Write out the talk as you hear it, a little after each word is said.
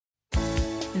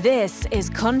This is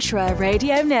Contra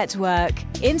Radio Network,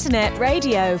 internet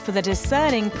radio for the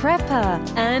discerning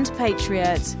prepper and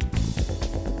patriot.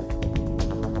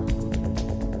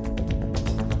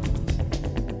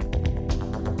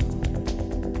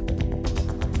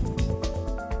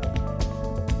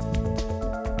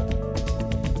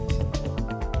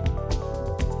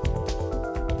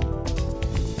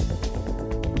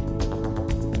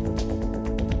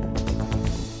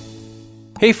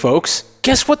 Hey folks,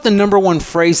 guess what the number one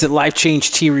phrase that Life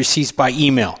Change Tea receives by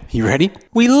email? You ready?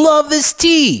 We love this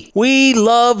tea! We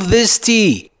love this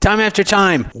tea! Time after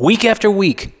time, week after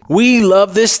week, we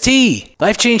love this tea!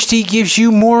 Life Change Tea gives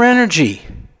you more energy,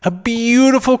 a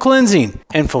beautiful cleansing,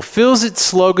 and fulfills its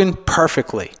slogan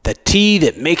perfectly. The tea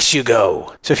that makes you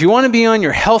go. So if you want to be on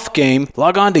your health game,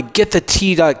 log on to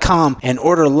getthetea.com and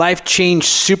order Life Change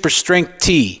Super Strength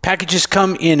Tea. Packages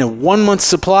come in a 1-month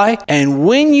supply, and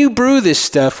when you brew this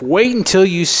stuff, wait until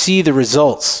you see the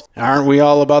results. Aren't we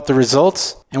all about the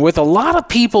results? And with a lot of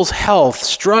people's health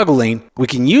struggling, we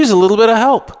can use a little bit of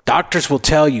help. Doctors will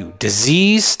tell you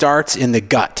disease starts in the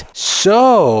gut.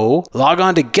 So log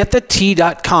on to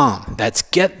getthetea.com. That's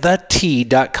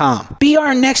getthetea.com. Be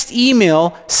our next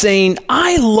email saying,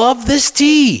 I love this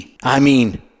tea.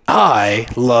 I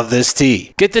love this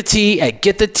tea. Get the tea at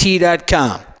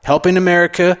getthetea.com. Helping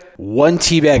America one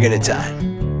tea bag at a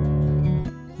time.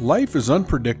 Life is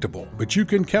unpredictable, but you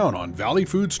can count on Valley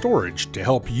Food Storage to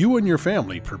help you and your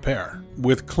family prepare.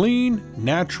 With clean,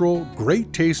 natural,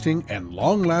 great-tasting, and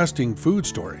long-lasting food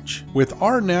storage, with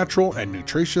our natural and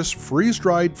nutritious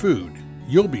freeze-dried food,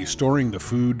 you'll be storing the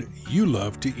food you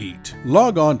love to eat.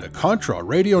 Log on to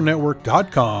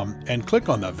ContraRadioNetwork.com and click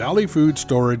on the Valley Food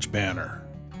Storage banner.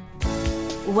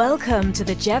 Welcome to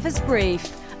the Jeffers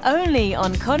Brief, only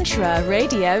on Contra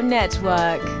Radio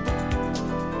Network.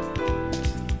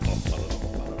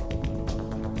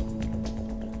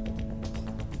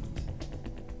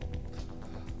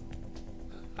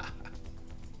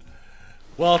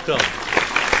 Welcome.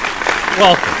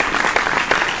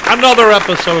 Another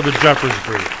episode of the Jeffers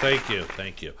Brief. Thank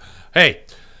you. Hey,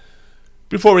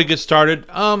 before we get started,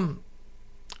 I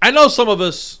know some of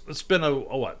us, it's been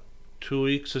 2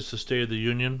 weeks since the State of the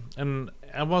Union, and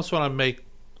I just want to make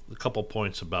a couple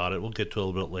points about it. We'll get to it a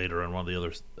little bit later in one of the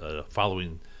other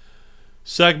following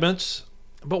segments.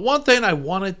 But one thing I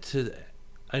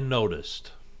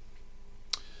noticed,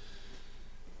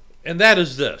 and that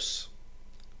is this.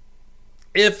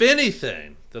 If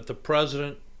anything that the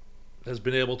president has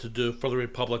been able to do for the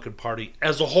Republican Party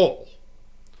as a whole,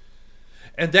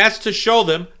 and that's to show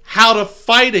them how to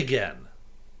fight again,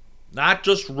 not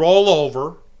just roll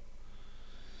over.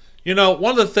 You know,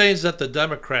 one of the things that the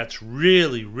Democrats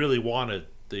really, really wanted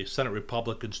the Senate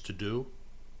Republicans to do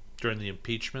during the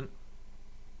impeachment,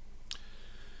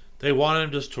 they wanted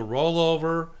them just to roll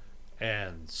over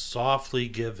and softly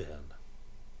give in.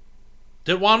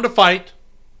 Didn't want them to fight.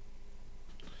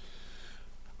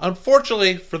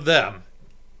 Unfortunately for them,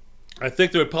 I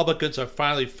think the Republicans have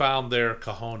finally found their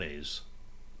cojones.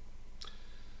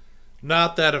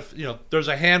 Not that there's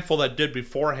a handful that did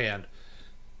beforehand,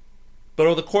 but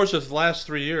over the course of the last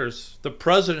 3 years, the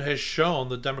president has shown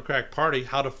the Democratic Party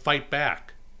how to fight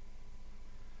back,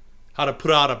 how to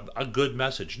put out a good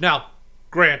message. Now,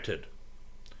 granted,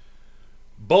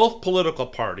 both political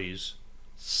parties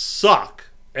suck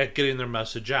at getting their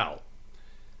message out.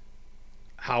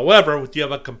 However, if you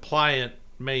have a compliant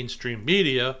mainstream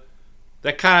media,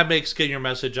 that kind of makes getting your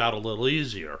message out a little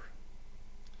easier.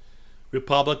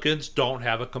 Republicans don't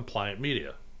have a compliant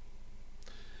media.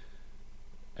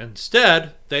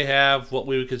 Instead, they have what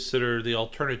we would consider the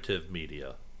alternative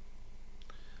media.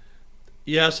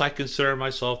 Yes, I consider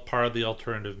myself part of the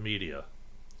alternative media.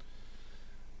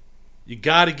 You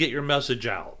got to get your message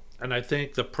out, and I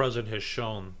think the president has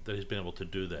shown that he's been able to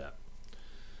do that.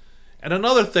 And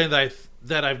another thing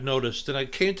that I've noticed, and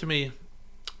it came to me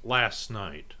last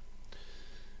night,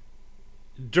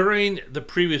 during the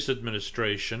previous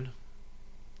administration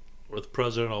with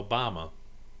President Obama,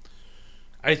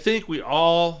 I think we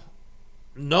all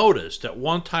noticed at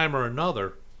one time or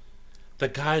another the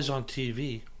guy's on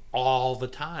TV all the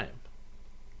time.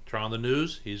 Turn on the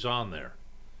news, he's on there.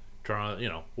 Turn on,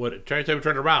 every time we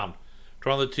turn around,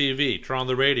 turn on the TV, turn on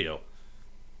the radio,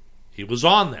 he was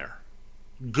on there.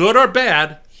 Good or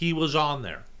bad, he was on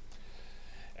there.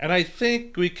 And I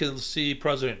think we can see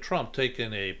President Trump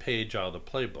taking a page out of the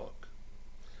playbook.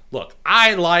 Look,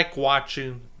 I like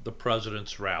watching the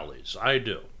president's rallies. I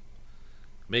do.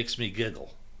 Makes me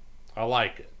giggle. I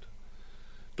like it.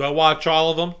 Do I watch all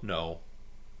of them? No.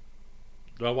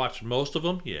 Do I watch most of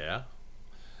them? Yeah.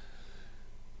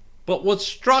 But what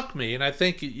struck me, and I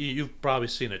think you've probably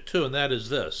seen it too, and that is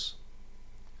this.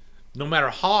 No matter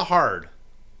how hard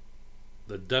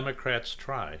the Democrats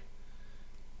try,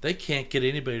 they can't get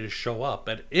anybody to show up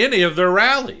at any of their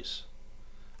rallies.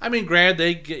 I mean,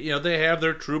 granted, they have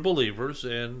their true believers,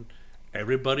 and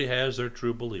everybody has their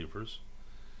true believers.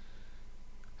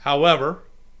 However,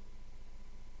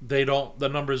 the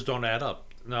numbers don't add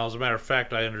up. Now, as a matter of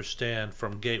fact, I understand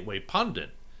from Gateway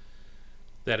Pundit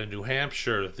that in New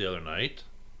Hampshire the other night,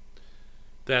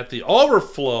 that the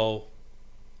overflow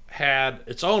had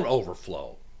its own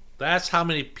overflow. That's how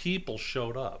many people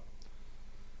showed up.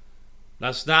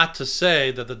 That's not to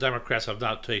say that the Democrats have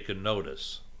not taken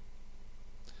notice.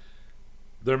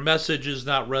 Their message is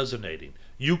not resonating.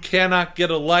 You cannot get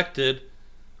elected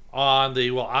on the,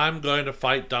 well, I'm going to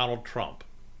fight Donald Trump.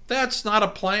 That's not a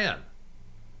plan.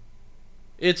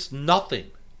 It's nothing.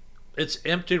 It's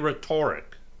empty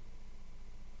rhetoric.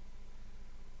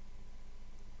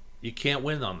 You can't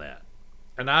win on that.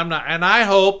 And I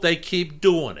hope they keep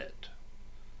doing it.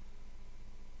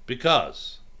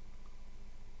 Because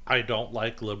I don't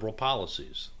like liberal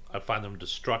policies. I find them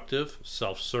destructive,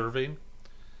 self-serving,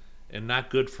 and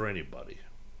not good for anybody.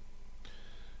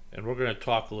 And we're going to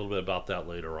talk a little bit about that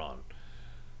later on.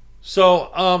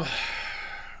 So,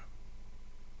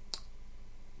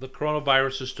 the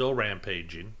coronavirus is still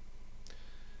rampaging.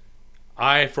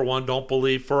 I, for one, don't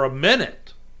believe for a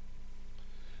minute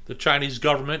the Chinese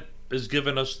government is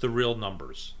giving us the real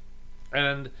numbers.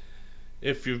 And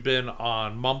if you've been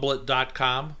on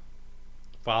mumblet.com,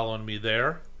 following me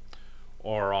there,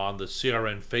 or on the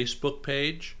CRN Facebook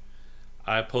page,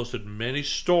 I posted many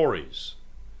stories.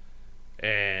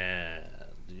 And,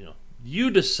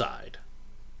 you decide.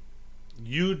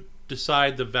 You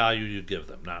decide the value you give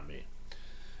them, not me.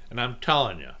 And I'm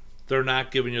telling you, they're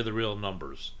not giving you the real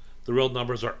numbers. The real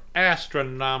numbers are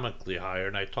astronomically higher,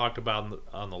 and I talked about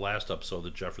on the last episode of the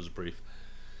Jeffers Brief.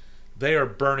 They are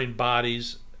burning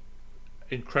bodies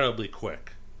incredibly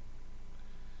quick.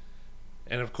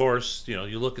 And of course,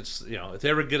 you look at, if they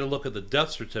ever get a look at the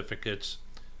death certificates,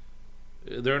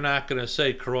 they're not going to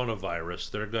say coronavirus.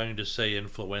 They're going to say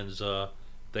influenza.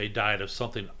 They died of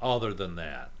something other than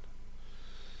that.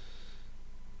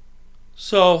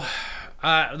 So,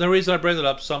 the reason I bring it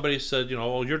up, somebody said,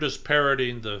 you're just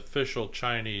parroting the official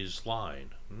Chinese line.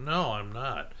 No, I'm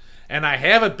not. And I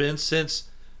haven't been since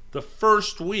the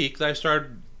first week that I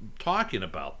started talking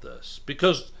about this.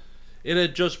 Because it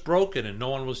had just broken and no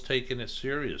one was taking it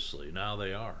seriously. Now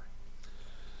they are.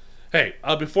 Hey,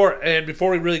 before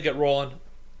we really get rolling,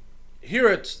 here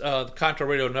at the Contra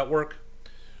Radio Network,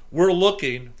 we're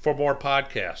looking for more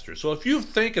podcasters. So if you're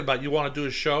thinking about you want to do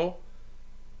a show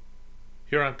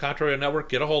here on Contra Radio Network,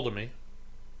 get a hold of me.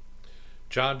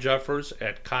 John Jeffers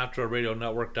at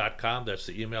ContraRadioNetwork.com. That's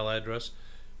the email address.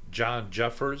 John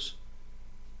Jeffers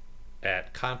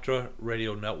at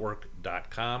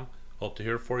ContraRadioNetwork.com. Hope to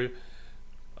hear for you.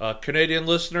 Canadian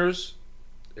listeners,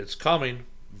 it's coming.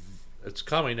 It's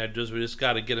coming. We just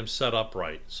got to get them set up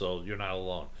right, so you're not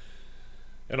alone.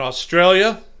 In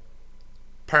Australia,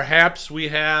 perhaps we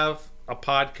have a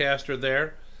podcaster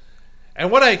there. And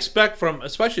what I expect from,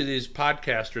 especially these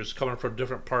podcasters coming from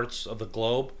different parts of the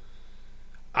globe,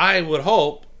 I would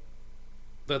hope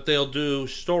that they'll do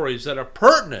stories that are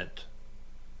pertinent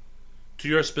to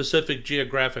your specific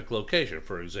geographic location.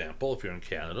 For example, if you're in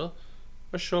Canada,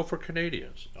 a show for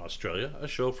Canadians. Australia, a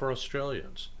show for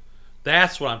Australians.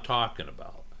 That's what I'm talking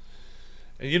about.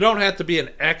 And you don't have to be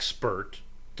an expert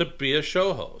to be a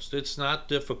show host. It's not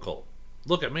difficult.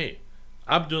 Look at me.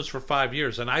 I'm doing this for 5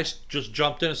 years, and I just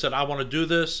jumped in and said, I want to do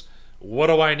this. What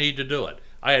do I need to do it?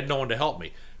 I had no one to help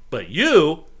me. But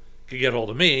you can get hold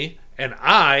of me, and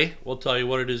I will tell you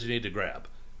what it is you need to grab.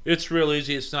 It's real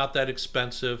easy. It's not that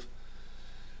expensive.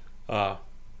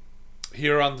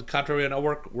 Here on the Contra Radio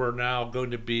Network, we're now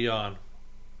going to be on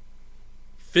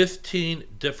 15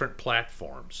 different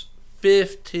platforms.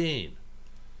 15.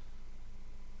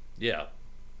 Yeah.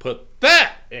 Put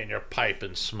that in your pipe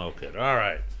and smoke it. All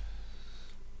right.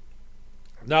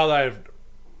 Now that I've,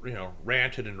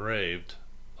 ranted and raved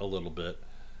a little bit,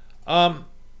 one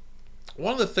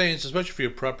of the things, especially for you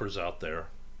preppers out there,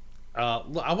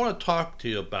 I want to talk to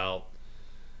you about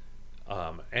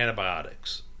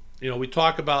antibiotics. We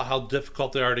talk about how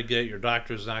difficult they are to get. Your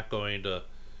doctor's not going to,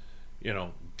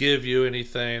 give you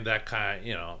anything, that kind,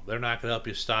 they're not going to help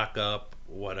you stock up,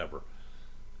 whatever.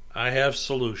 I have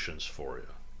solutions for you.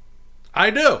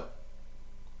 I do.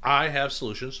 I have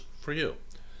solutions for you.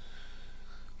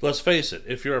 Let's face it,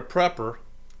 if you're a prepper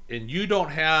and you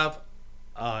don't have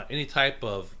any type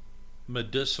of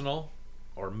medicinal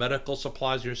or medical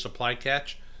supplies in your supply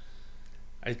catch,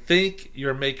 I think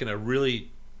you're making a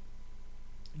really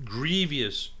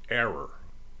grievous error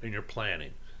in your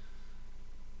planning.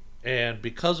 And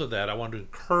because of that, I want to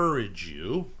encourage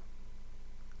you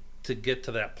to get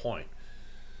to that point.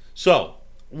 So,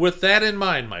 with that in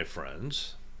mind, my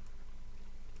friends,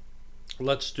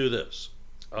 let's do this.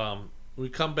 We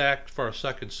come back for our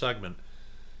second segment.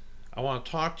 I want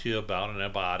to talk to you about an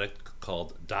antibiotic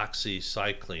called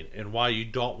doxycycline and why you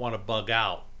don't want to bug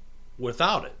out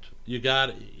without it.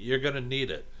 You're going to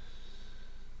need it.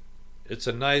 It's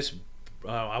a nice,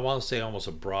 I want to say almost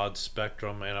a broad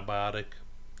spectrum antibiotic,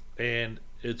 and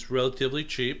it's relatively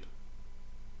cheap.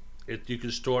 You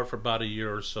can store it for about a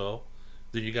year or so.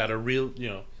 Then you got a real,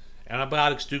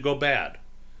 antibiotics do go bad.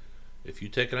 If you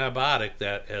take an antibiotic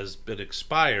that has been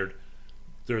expired,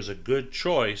 there's a good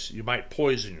choice you might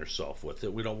poison yourself with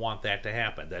it. We don't want that to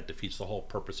happen. That defeats the whole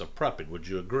purpose of prepping. Would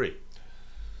you agree?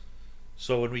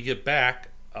 So when we get back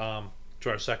to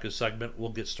our second segment, we'll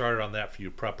get started on that for you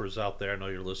preppers out there. I know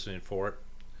you're listening for it,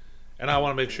 and I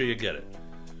want to make sure you get it.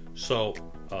 So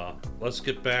let's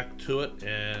get back to it,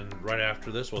 and right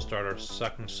after this, we'll start our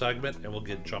second segment, and we'll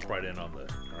jump right in on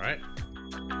this. All right?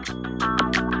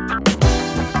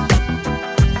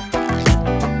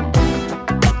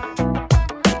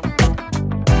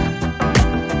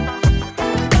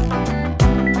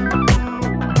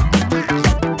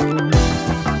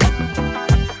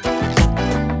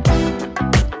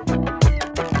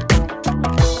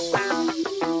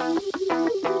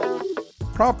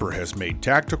 Propper has made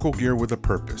tactical gear with a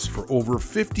purpose for over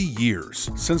 50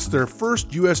 years, since their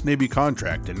first U.S. Navy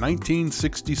contract in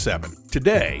 1967.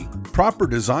 Today, Propper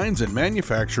designs and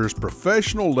manufactures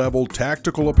professional-level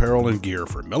tactical apparel and gear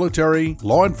for military,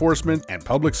 law enforcement, and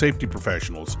public safety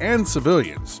professionals and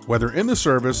civilians, whether in the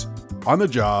service, on the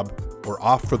job, or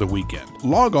off for the weekend.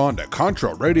 Log on to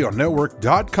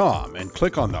ContraRadioNetwork.com and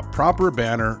click on the Propper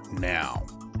banner now.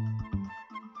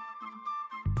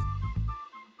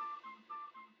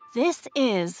 This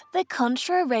is the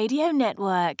Contra Radio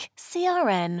Network,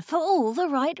 CRN for all the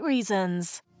right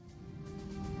reasons.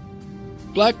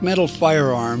 Black Metal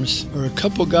Firearms are a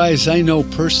couple guys I know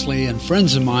personally and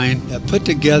friends of mine that put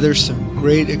together some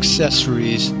great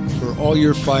accessories for all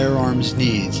your firearms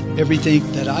needs. Everything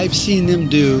that I've seen them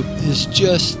do is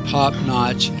just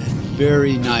top-notch and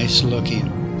very nice looking.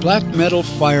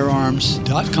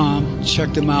 BlackMetalFirearms.com. Check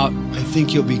them out. I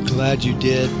think you'll be glad you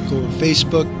did. Go to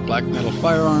Facebook, Black Metal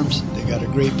Firearms. They got a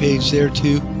great page there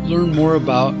too. Learn more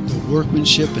about the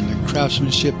workmanship and the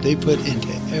craftsmanship they put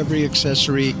into every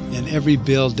accessory and every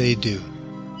build they do.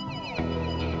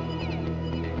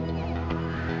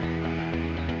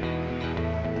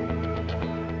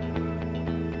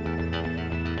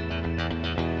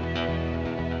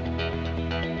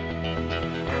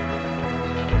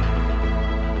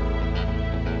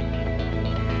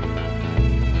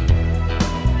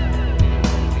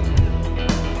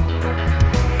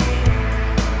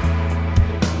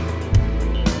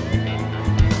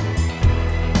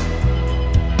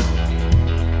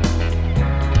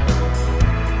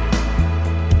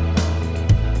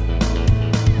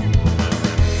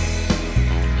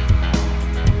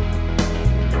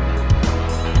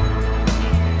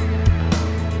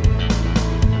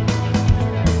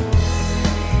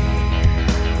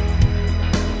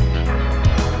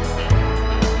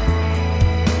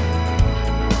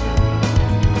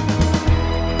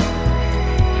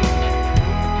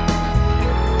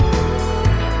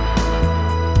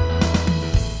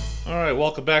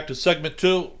 Welcome back to segment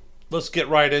 2. Let's get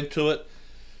right into it.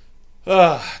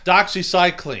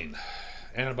 Doxycycline,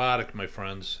 antibiotic, my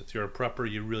friends. If you're a prepper,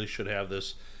 you really should have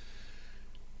this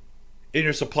in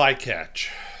your supply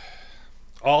catch.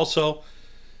 Also,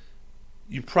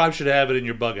 you probably should have it in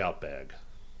your bug out bag.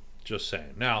 Just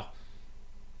saying. Now,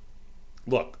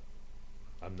 look,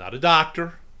 I'm not a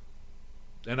doctor,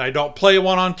 and I don't play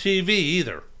one on TV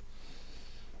either.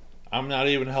 I'm not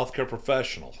even a healthcare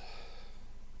professional.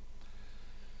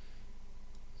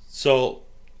 So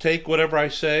take whatever I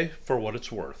say for what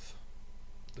it's worth.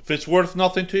 If it's worth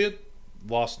nothing to you,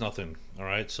 lost nothing. All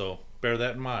right, so bear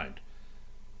that in mind.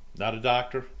 Not a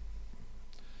doctor.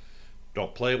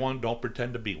 Don't play one. Don't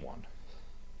pretend to be one.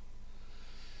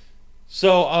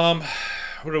 So,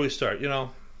 where do we start?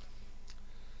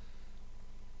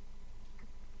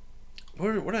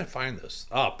 Where did I find this?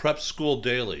 Prep School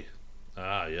Daily.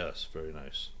 Yes, very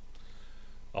nice.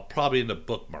 I'll probably end up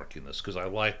bookmarking this because I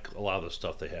like a lot of the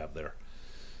stuff they have there.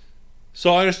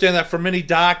 So I understand that for many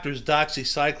doctors,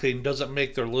 doxycycline doesn't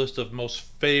make their list of most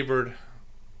favored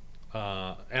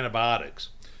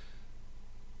antibiotics.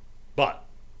 But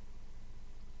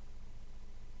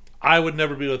I would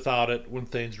never be without it when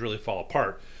things really fall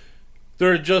apart.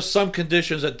 There are just some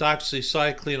conditions that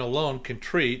doxycycline alone can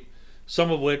treat, some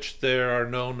of which there are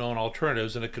no known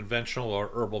alternatives in a conventional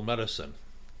or herbal medicine.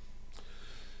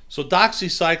 So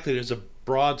doxycycline is a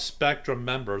broad-spectrum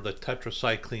member of the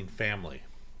tetracycline family.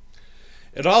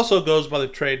 It also goes by the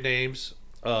trade names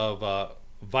of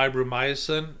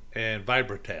Vibromycin and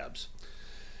Vibratabs,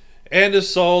 and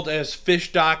is sold as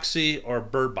fish doxy or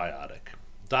bird biotic.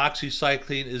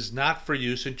 Doxycycline is not for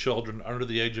use in children under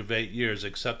the age of 8 years,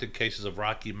 except in cases of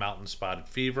Rocky Mountain spotted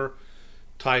fever,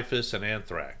 typhus, and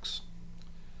anthrax.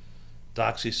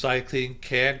 Doxycycline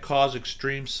can cause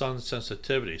extreme sun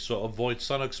sensitivity, so avoid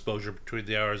sun exposure between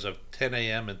the hours of 10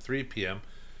 a.m. and 3 p.m.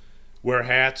 Wear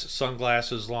hats,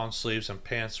 sunglasses, long sleeves, and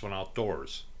pants when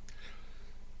outdoors.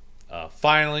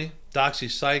 Finally,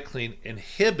 doxycycline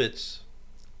inhibits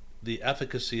the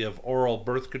efficacy of oral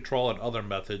birth control, and other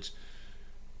methods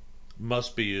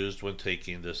must be used when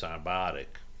taking this antibiotic.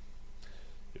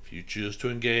 If you choose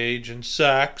to engage in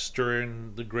sex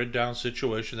during the grid down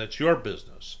situation, that's your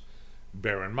business.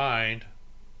 Bear in mind,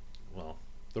 well,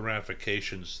 the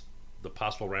ramifications, the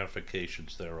possible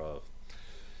ramifications thereof.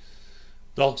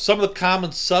 Some of the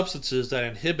common substances that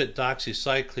inhibit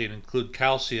doxycycline include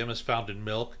calcium, as found in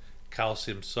milk,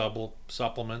 calcium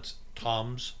supplements,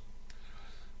 Tums,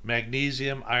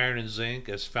 magnesium, iron, and zinc,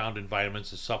 as found in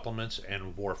vitamins and supplements,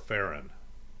 and warfarin.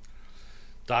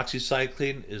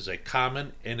 Doxycycline is a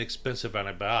common, inexpensive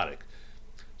antibiotic.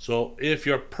 So if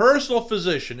your personal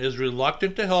physician is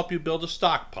reluctant to help you build a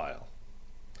stockpile,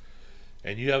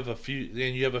 and you have a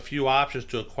few options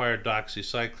to acquire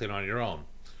doxycycline on your own,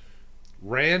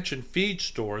 ranch and feed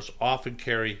stores often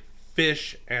carry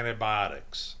fish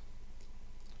antibiotics.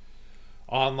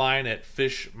 Online at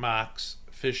fishflex.com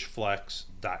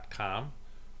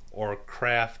or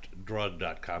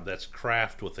craftdrug.com. That's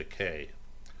craft with a K.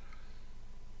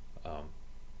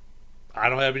 I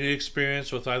don't have any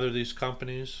experience with either of these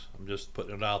companies. I'm just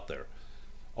putting it out there.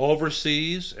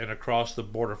 Overseas and across the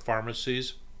border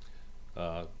pharmacies,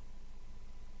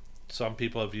 some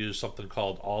people have used something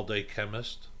called All Day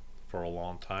Chemist for a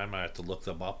long time. I have to look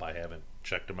them up. I haven't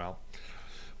checked them out.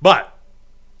 But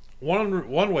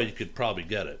one way you could probably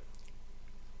get it,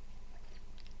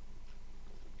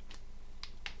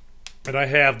 and I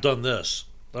have done this.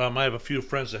 I have a few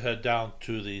friends that head down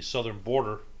to the southern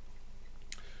border,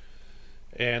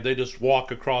 and they just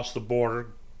walk across the border,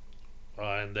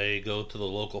 and they go to the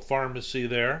local pharmacy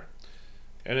there,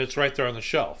 and it's right there on the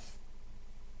shelf.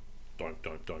 Doink,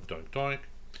 doink, doink, doink, doink.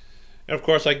 And of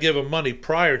course, I give them money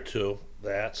prior to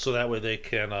that, so that way they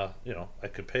can, I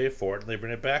can pay for it, and they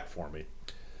bring it back for me.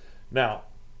 Now,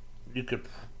 you could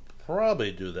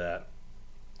probably do that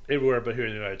everywhere but here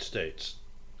in the United States.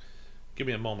 Give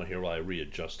me a moment here while I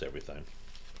readjust everything.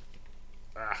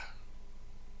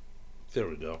 There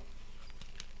we go.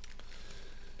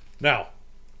 Now,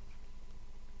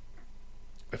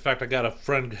 in fact, I got a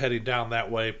friend heading down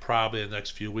that way probably in the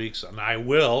next few weeks, and I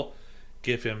will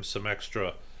give him some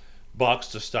extra bucks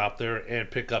to stop there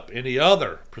and pick up any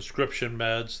other prescription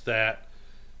meds that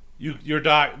your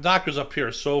doctors up here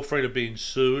are so afraid of being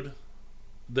sued,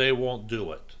 they won't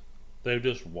do it. They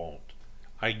just won't.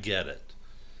 I get it.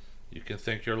 You can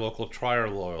thank your local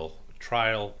trial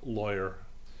lawyer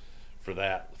for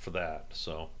that.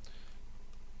 So,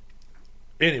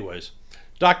 anyways,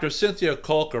 Dr. Cynthia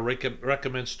Kolka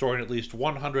recommends storing at least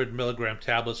 100 milligram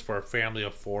tablets for a family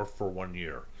of 4 for 1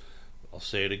 year. I'll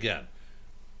say it again.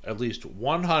 At least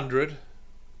 100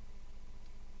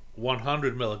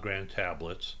 milligram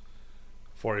tablets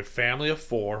for a family of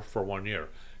 4 for 1 year.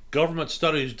 Government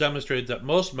studies demonstrate that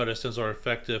most medicines are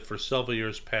effective for several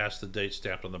years past the date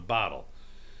stamped on the bottle.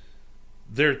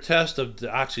 Their test of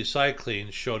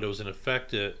doxycycline showed it was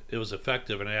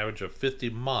effective an average of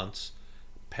 50 months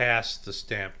past the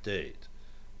stamp date.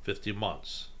 50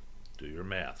 months. Do your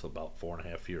math, about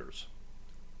 4.5 years.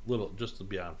 Just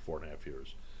beyond 4.5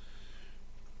 years.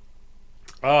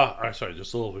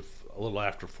 Just a little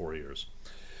after 4 years.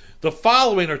 The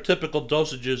following are typical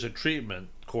dosages and treatment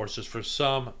courses for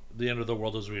some, the end of the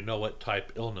world as we know it,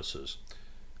 type illnesses.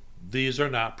 These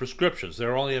are not prescriptions.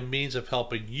 They're only a means of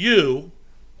helping you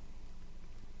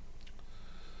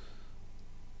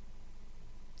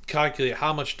calculate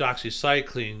how much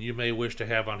doxycycline you may wish to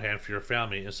have on hand for your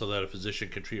family, and so that a physician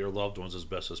can treat your loved ones as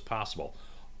best as possible.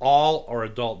 All are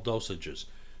adult dosages.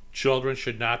 Children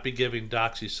should not be giving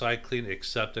doxycycline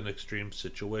except in extreme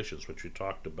situations, which we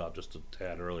talked about just a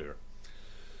tad earlier.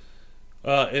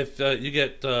 If you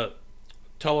get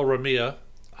tularemia,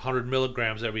 100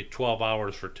 milligrams every 12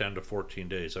 hours for 10 to 14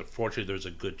 days. Unfortunately, there's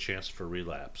a good chance for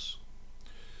relapse.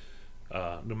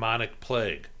 Pneumonic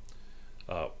plague.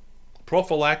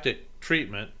 Prophylactic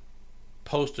treatment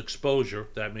post-exposure.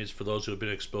 That means for those who have been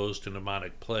exposed to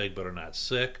pneumonic plague but are not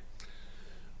sick.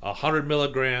 100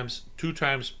 milligrams 2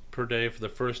 times per day for the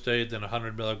first day, then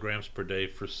 100 milligrams per day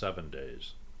for 7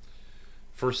 days.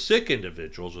 For sick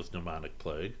individuals with pneumonic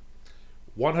plague,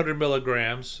 100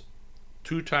 milligrams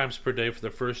 2 times per day for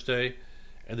the first day,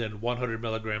 and then 100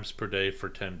 milligrams per day for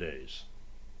 10 days.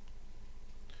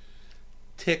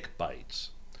 Tick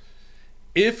bites.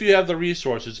 If you have the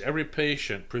resources, every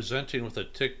patient presenting with a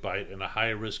tick bite in a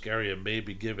high-risk area may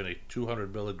be given a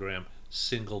 200 milligram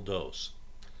single dose.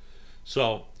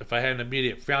 So, if I had an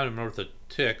immediate family member with a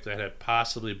tick that had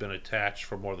possibly been attached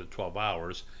for more than 12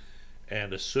 hours,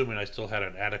 and assuming I still had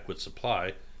an adequate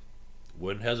supply,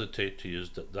 wouldn't hesitate to use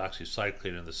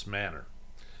doxycycline in this manner.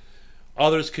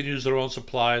 Others can use their own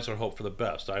supplies or hope for the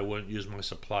best. I wouldn't use my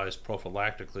supplies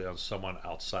prophylactically on someone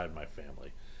outside my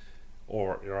family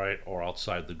or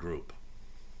outside the group.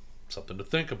 Something to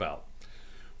think about.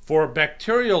 For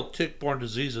bacterial tick-borne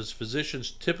diseases,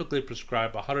 physicians typically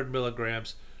prescribe 100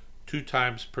 milligrams 2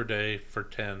 times per day for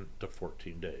 10 to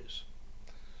 14 days.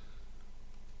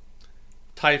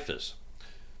 Typhus.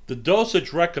 The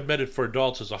dosage recommended for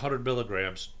adults is 100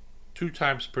 milligrams 2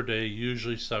 times per day,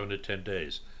 usually 7 to 10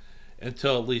 days,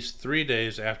 until at least 3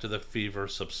 days after the fever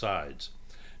subsides.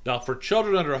 Now, for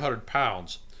children under 100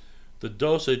 pounds, the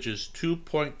dosage is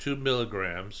 2.2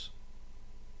 milligrams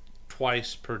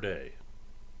twice per day.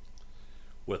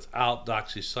 Without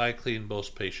doxycycline,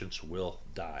 most patients will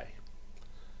die.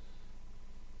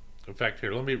 In fact,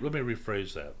 here, let me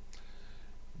rephrase that.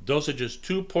 Dosage is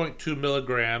 2.2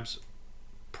 milligrams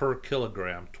per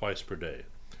kilogram twice per day.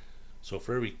 So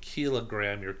for every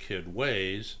kilogram your kid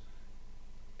weighs,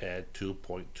 add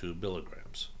 2.2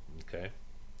 milligrams. Okay?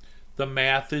 The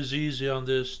math is easy on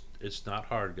this. It's not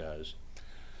hard, guys.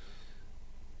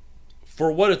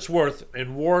 For what it's worth,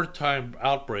 in wartime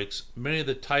outbreaks, many of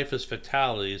the typhus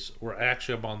fatalities were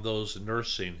actually among those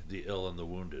nursing the ill and the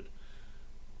wounded.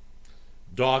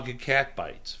 Dog and cat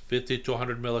bites, 50 to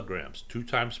 100 milligrams, 2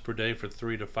 times per day for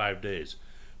 3 to 5 days,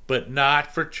 but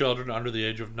not for children under the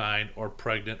age of 9 or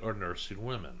pregnant or nursing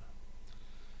women.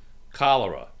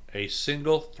 Cholera, a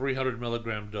single 300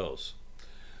 milligram dose.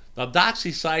 Now,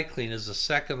 doxycycline is the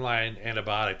second-line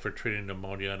antibiotic for treating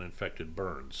pneumonia and infected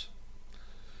burns.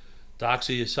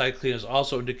 Doxycycline is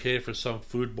also indicated for some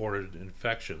foodborne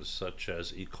infections such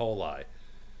as E. coli,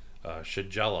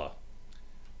 Shigella,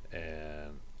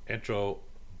 and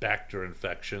Enterobacter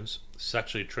infections,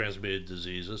 sexually transmitted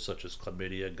diseases such as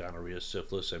chlamydia, gonorrhea,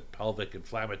 syphilis, and pelvic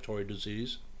inflammatory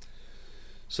disease.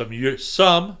 Some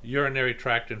urinary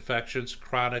tract infections,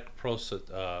 chronic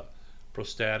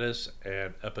prostatitis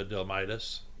and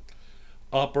epididymitis.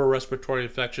 Upper respiratory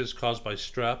infections caused by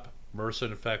strep,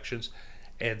 MRSA infections,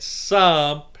 and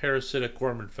some parasitic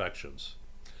worm infections.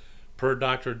 Per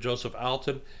Dr. Joseph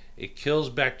Alton, it kills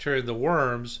bacteria in the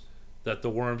worms that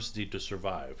the worms need to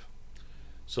survive.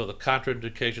 So the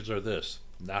contraindications are this: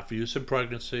 not for use in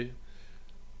pregnancy,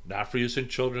 not for use in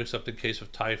children except in case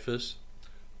of typhus,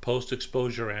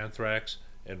 post-exposure anthrax,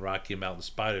 and Rocky Mountain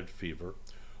spotted fever,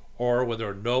 or when there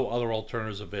are no other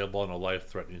alternatives available in a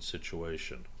life-threatening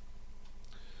situation.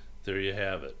 There you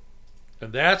have it.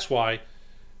 And that's why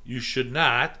you should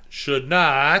not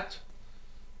have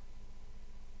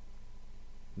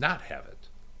it.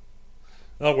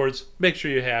 In other words, make sure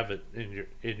you have it in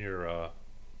your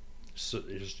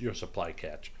supply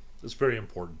catch. It's very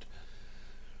important.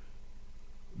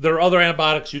 There are other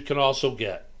antibiotics you can also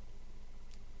get.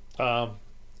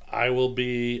 I will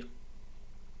be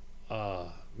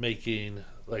making,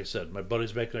 like I said, my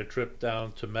buddy's making a trip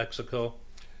down to Mexico.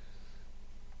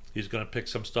 He's going to pick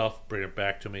some stuff, bring it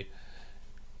back to me.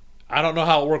 I don't know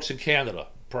how it works in Canada.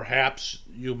 Perhaps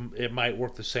it might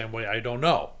work the same way. I don't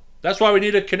know. That's why we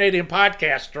need a Canadian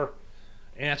podcaster to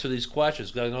answer these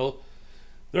questions. Because I know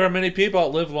there are many people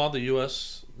that live along the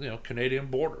U.S., Canadian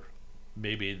border.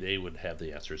 Maybe they would have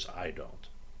the answers. I don't.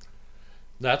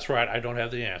 That's right. I don't have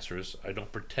the answers. I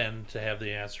don't pretend to have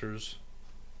the answers.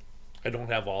 I don't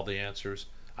have all the answers.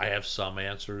 I have some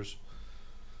answers.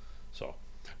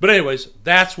 But anyways,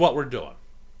 that's what we're doing.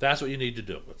 That's what you need to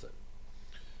do with it.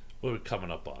 What are we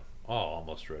coming up on? Oh,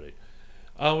 almost ready.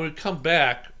 When we come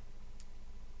back,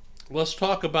 let's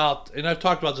talk about, and I've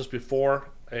talked about this before,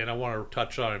 and I want to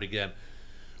touch on it again.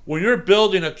 When you're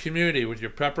building a community with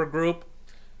your prepper group,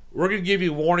 we're going to give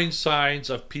you warning signs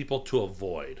of people to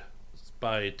avoid. It's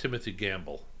by Timothy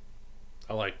Gamble.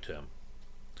 I like Tim.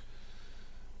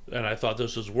 And I thought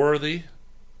this was worthy,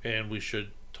 and we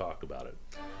should talk about it.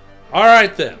 All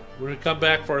right, then. When we come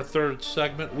back for our third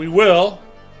segment, we will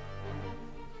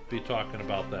be talking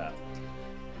about that.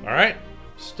 All right?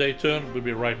 Stay tuned. We'll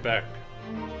be right back.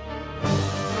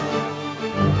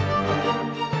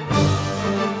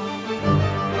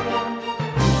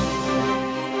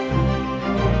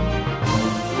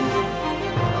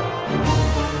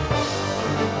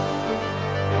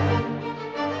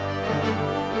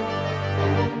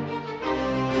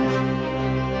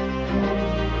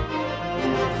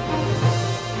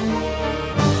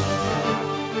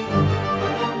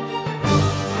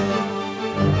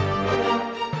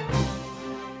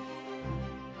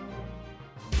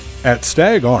 At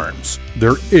Stag Arms,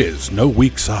 there is no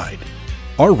weak side.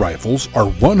 Our rifles are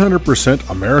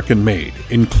 100% American made,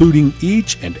 including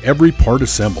each and every part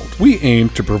assembled. We aim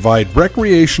to provide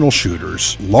recreational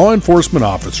shooters, law enforcement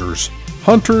officers,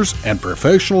 hunters, and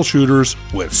professional shooters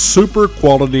with super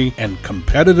quality and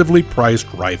competitively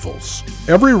priced rifles.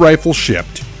 Every rifle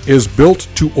shipped is built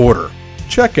to order.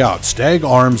 Check out Stag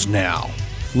Arms now.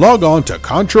 Log on to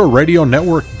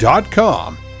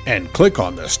ContraRadioNetwork.com and click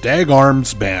on the Stag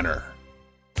Arms banner.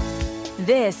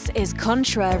 This is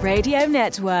Contra Radio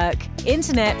Network,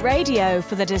 internet radio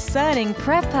for the discerning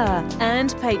prepper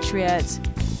and patriot.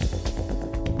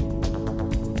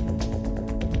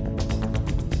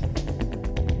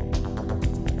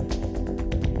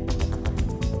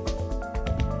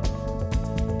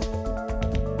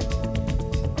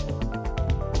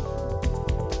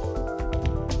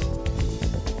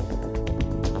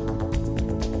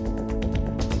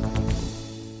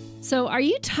 So are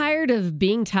you tired of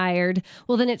being tired?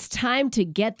 Well, then it's time to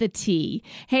get the tea.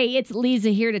 Hey, it's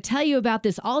Lisa here to tell you about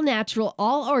this all-natural,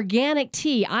 all-organic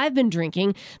tea I've been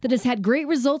drinking that has had great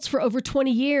results for over 20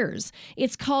 years.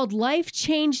 It's called Life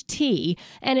Change Tea,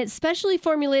 and it's specially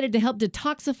formulated to help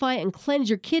detoxify and cleanse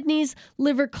your kidneys,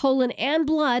 liver, colon, and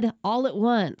blood all at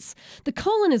once. The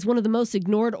colon is one of the most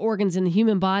ignored organs in the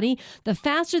human body. The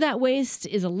faster that waste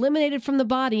is eliminated from the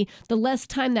body, the less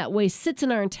time that waste sits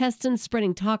in our intestines,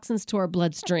 spreading toxins to our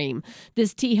bloodstream.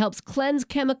 This tea helps cleanse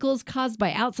chemicals caused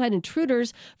by outside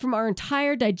intruders from our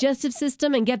entire digestive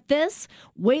system. And get this,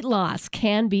 weight loss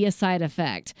can be a side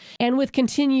effect. And with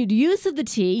continued use of the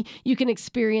tea, you can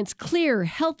experience clearer,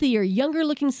 healthier, younger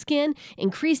looking skin,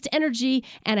 increased energy,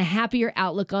 and a happier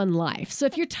outlook on life. So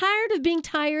if you're tired of being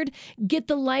tired, get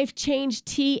the Life Change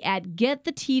Tea at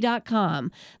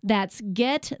getthetea.com. That's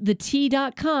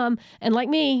getthetea.com. And like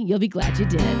me, you'll be glad you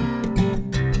did.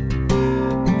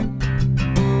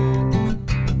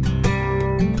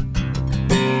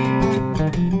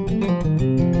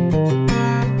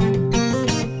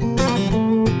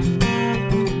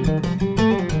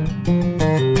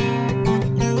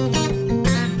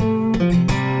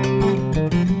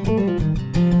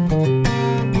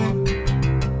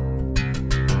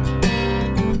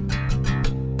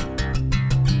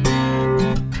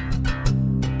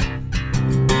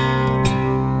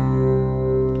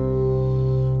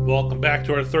 Back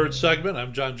to our third segment.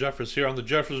 I'm John Jeffers here on the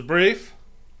Jeffers Brief.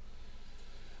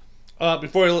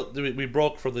 Before we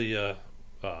broke for the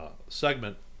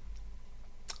segment,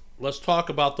 let's talk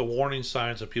about the warning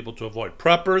signs of people to avoid.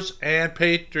 Preppers and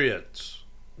patriots,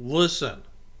 listen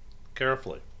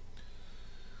carefully.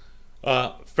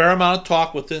 Fair amount of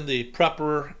talk within the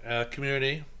prepper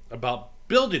community about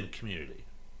building community.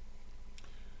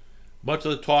 Much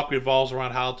of the talk revolves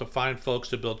around how to find folks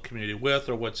to build community with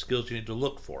or what skills you need to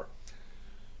look for.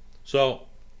 So,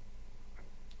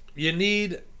 you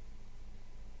need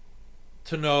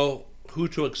to know who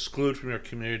to exclude from your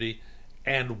community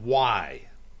and why.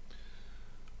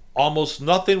 Almost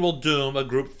nothing will doom a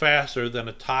group faster than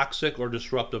a toxic or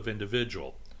disruptive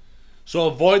individual. So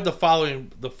avoid the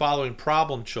following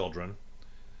problem children,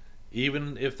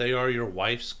 even if they are your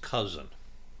wife's cousin.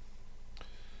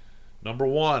 Number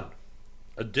 1,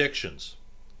 addictions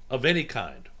of any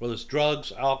kind, whether it's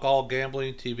drugs, alcohol,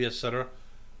 gambling, TV, etc.,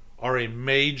 are a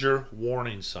major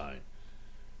warning sign.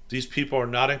 These people are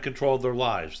not in control of their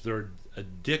lives. Their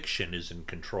addiction is in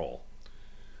control.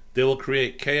 They will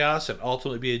create chaos and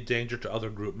ultimately be a danger to other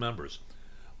group members.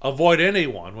 Avoid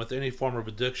anyone with any form of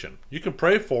addiction. You can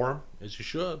pray for them, as you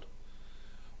should.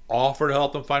 Offer to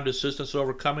help them find assistance in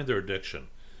overcoming their addiction.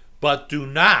 But do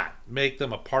not make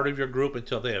them a part of your group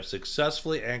until they have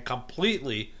successfully and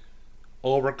completely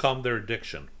overcome their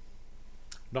addiction.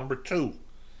 Number 2,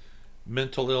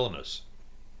 mental illness.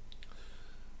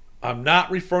 I'm not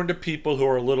referring to people who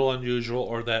are a little unusual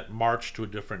or that march to a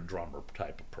different drummer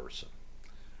type of person.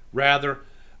 Rather,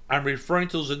 I'm referring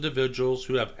to those individuals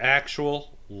who have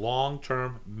actual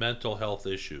long-term mental health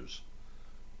issues.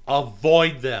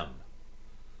 Avoid them.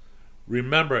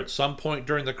 Remember, at some point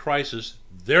during the crisis,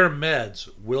 their meds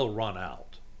will run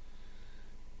out.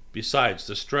 Besides,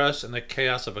 the stress and the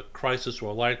chaos of a crisis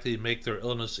will likely make their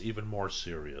illness even more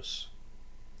serious.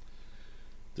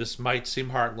 This might seem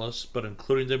heartless, but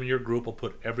including them in your group will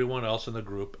put everyone else in the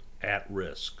group at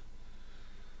risk.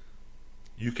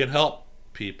 You can help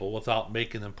people without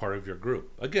making them part of your group.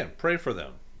 Again, pray for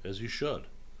them, as you should.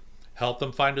 Help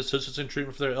them find assistance and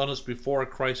treatment for their illness before a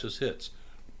crisis hits.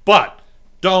 But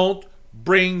don't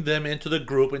bring them into the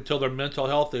group until their mental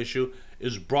health issue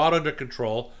is brought under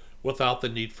control without the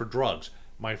need for drugs.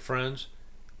 My friends,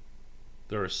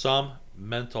 there are some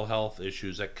mental health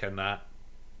issues that cannot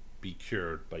be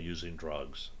cured by using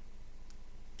drugs.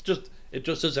 It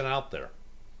just isn't out there.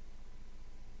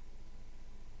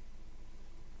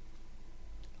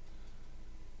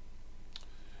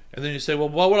 And then you say, well,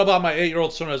 what about my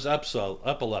 8-year-old son who has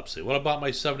epilepsy? What about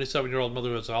my 77-year-old mother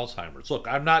who has Alzheimer's? Look,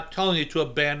 I'm not telling you to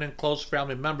abandon close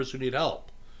family members who need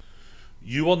help.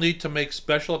 You will need to make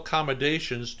special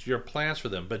accommodations to your plans for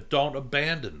them, but don't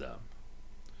abandon them.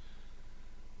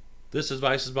 This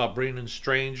advice is about bringing in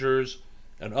strangers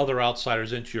and other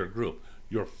outsiders into your group.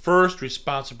 Your first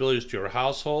responsibility is to your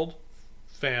household,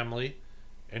 family,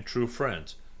 and true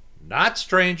friends, not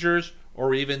strangers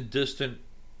or even distant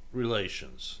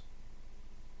relations.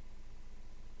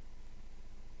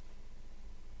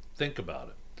 Think about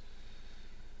it.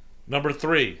 Number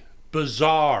 3,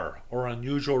 bizarre or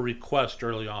unusual request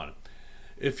early on.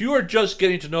 If you are just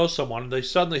getting to know someone and they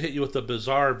suddenly hit you with a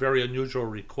bizarre, very unusual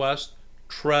request,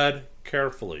 tread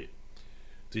carefully.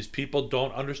 These people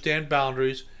don't understand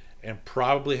boundaries and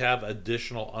probably have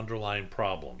additional underlying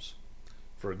problems.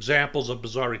 For examples of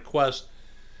bizarre requests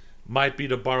might be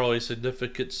to borrow a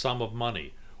significant sum of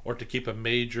money, or to keep a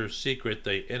major secret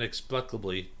they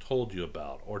inexplicably told you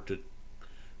about, or to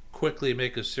quickly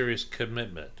make a serious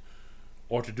commitment,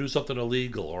 or to do something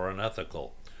illegal or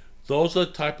unethical. Those are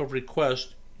the type of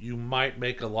requests you might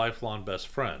make a lifelong best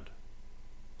friend.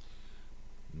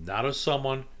 Not as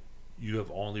someone you have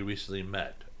only recently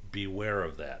met. Beware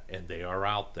of that, and they are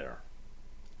out there.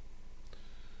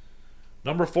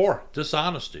 Number 4,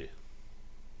 dishonesty.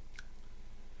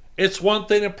 It's one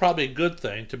thing and probably a good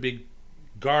thing to be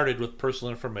guarded with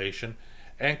personal information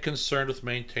and concerned with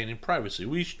maintaining privacy.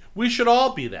 We should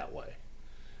all be that way.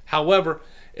 However,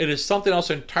 it is something else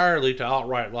entirely to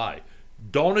outright lie.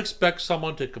 Don't expect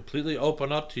someone to completely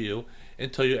open up to you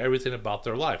and tell you everything about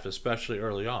their life, especially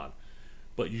early on.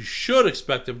 But you should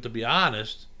expect them to be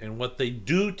honest in what they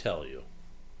do tell you.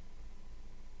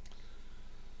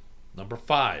 Number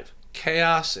 5,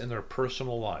 chaos in their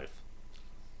personal life.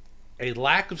 A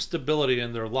lack of stability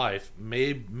in their life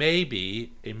may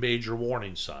be a major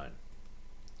warning sign.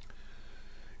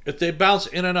 If they bounce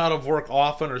in and out of work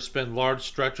often or spend large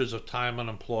stretches of time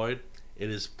unemployed, it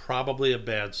is probably a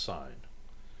bad sign.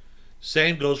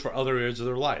 Same goes for other areas of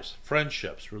their lives: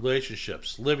 friendships,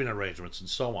 relationships, living arrangements, and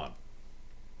so on.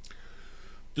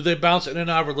 Do they bounce in and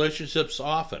out of relationships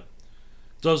often?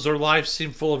 Does their life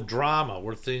seem full of drama,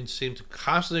 where things seem to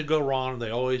constantly go wrong and they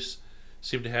always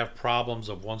seem to have problems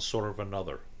of one sort or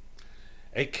another?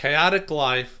 A chaotic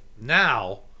life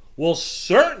now will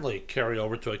certainly carry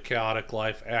over to a chaotic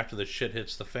life after the shit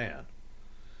hits the fan.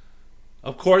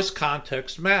 Of course,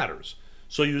 context matters,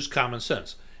 so use common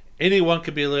sense. Anyone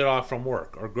can be laid off from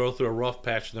work or go through a rough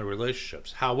patch in their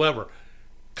relationships. However,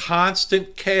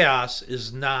 constant chaos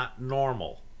is not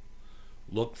normal.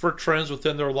 Look for trends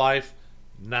within their life,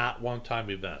 not one-time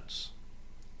events.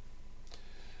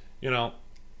 You know,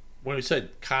 when we said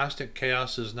constant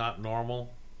chaos is not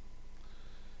normal,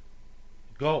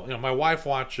 my wife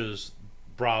watches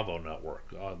Bravo Network,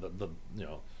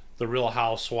 the Real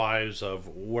Housewives of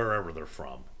wherever they're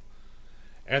from,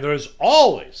 and there's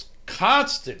always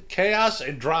constant chaos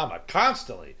and drama,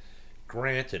 constantly.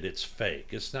 Granted, it's fake.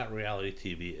 It's not reality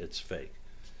TV. It's fake.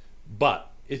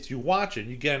 But if you watch it,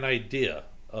 you get an idea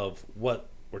of what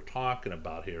we're talking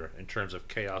about here in terms of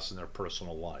chaos in their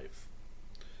personal life.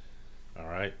 All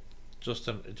right, just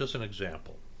an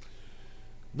example.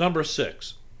 Number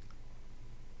 6.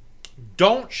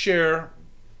 Don't share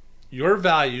your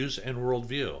values and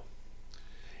worldview.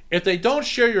 If they don't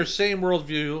share your same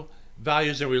worldview,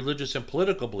 values, and religious and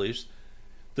political beliefs,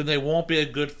 then they won't be a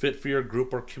good fit for your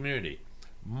group or community.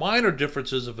 Minor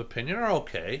differences of opinion are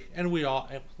okay, and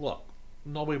look,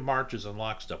 nobody marches in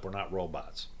lockstep. We're not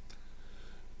robots.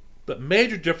 But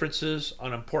major differences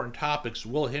on important topics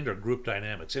will hinder group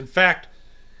dynamics. In fact,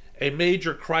 a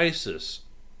major crisis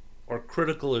or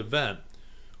critical event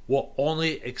will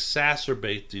only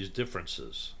exacerbate these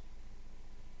differences.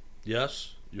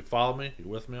 Yes? You follow me? You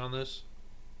with me on this?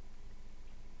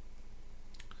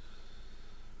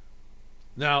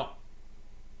 Now,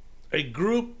 a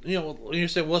group, you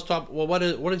say, well, let's talk. Well,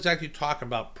 what exactly are you talking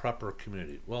about, prepper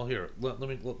community? Well, here,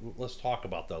 let's talk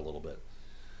about that a little bit.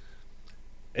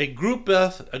 A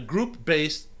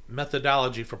group-based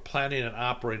methodology for planning and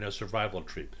operating a survival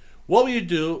retreat. What will you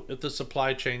do if the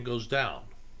supply chain goes down?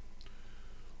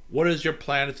 What is your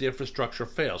plan if the infrastructure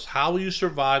fails? How will you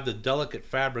survive the delicate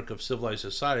fabric of civilized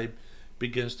society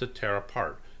begins to tear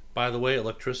apart? By the way,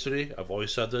 electricity, I've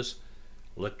always said this,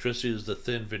 electricity is the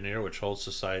thin veneer which holds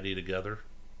society together.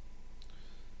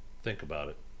 Think about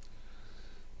it.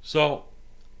 So,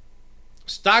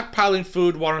 stockpiling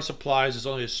food, water, and supplies is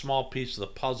only a small piece of the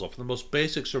puzzle. For the most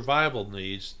basic survival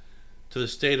needs, to the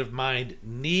state of mind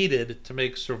needed to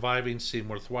make surviving seem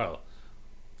worthwhile.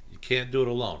 You can't do it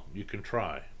alone. You can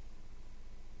try.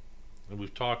 And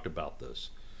we've talked about this.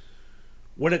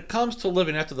 When it comes to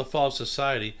living after the fall of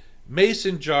society,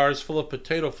 mason jars full of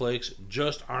potato flakes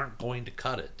just aren't going to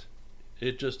cut it.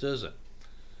 It just isn't.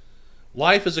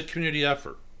 Life is a community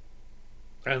effort,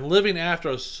 and living after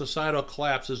a societal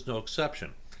collapse is no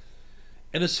exception.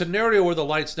 In a scenario where the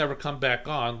lights never come back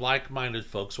on, like-minded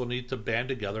folks will need to band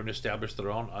together and establish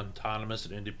their own autonomous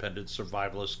and independent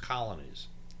survivalist colonies.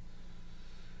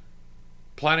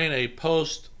 Planning a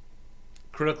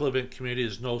post-critical event community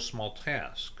is no small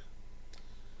task.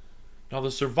 Now,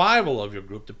 the survival of your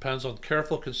group depends on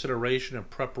careful consideration and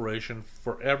preparation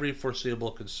for every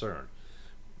foreseeable concern,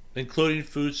 including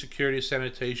food security,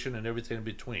 sanitation, and everything in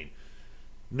between.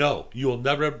 No, you will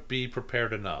never be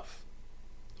prepared enough.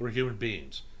 We're human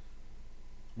beings.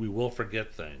 We will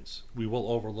forget things. We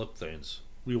will overlook things.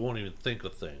 We won't even think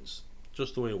of things.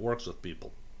 Just the way it works with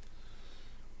people.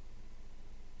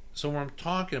 So when I'm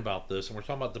talking about this, and we're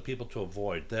talking about the people to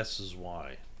avoid, this is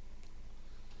why.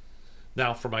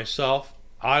 Now, for myself,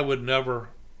 I would never...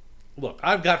 Look,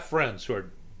 I've got friends who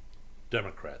are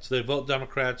Democrats. They vote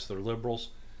Democrats. They're liberals.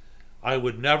 I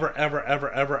would never, ever,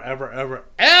 ever, ever, ever, ever,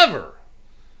 ever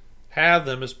have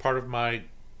them as part of my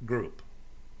group.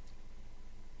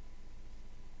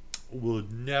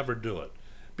 Would never do it.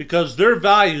 Because their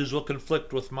values will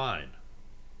conflict with mine.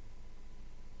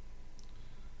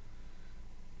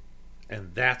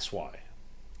 And that's why.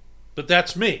 But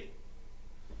that's me.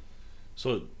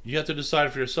 So you have to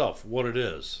decide for yourself what it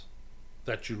is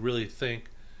that you really think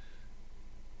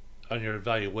on your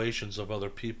evaluations of other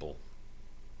people.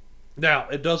 Now,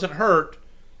 it doesn't hurt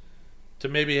to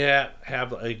maybe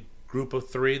have a group of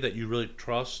 3 that you really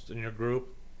trust in your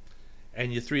group,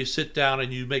 and you 3 sit down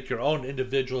and you make your own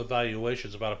individual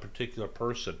evaluations about a particular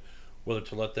person, whether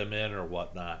to let them in or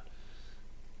whatnot.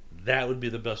 That would be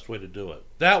the best way to do it.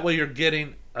 That way you're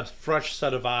getting a fresh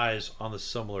set of eyes on the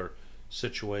similar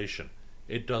situation.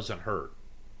 It doesn't hurt.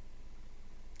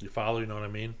 You follow? You know what I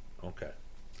mean? Okay.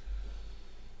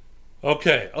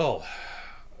 Okay. Oh,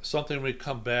 something when we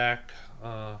come back.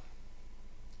 Well,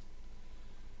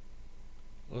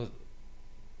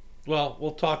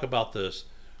 we'll talk about this.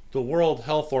 The World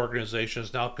Health Organization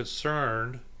is now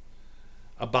concerned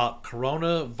about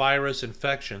coronavirus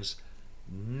infections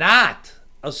not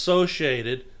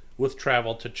associated with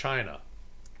travel to China.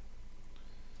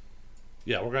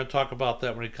 Yeah, we're going to talk about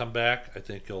that when we come back. I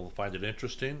think you'll find it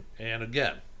interesting. And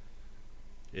again,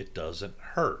 it doesn't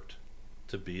hurt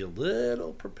to be a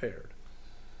little prepared.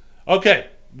 Okay,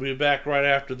 we'll be back right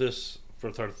after this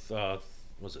for third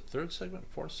segment?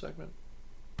 Fourth segment?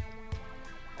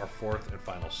 Our fourth and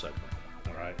final segment.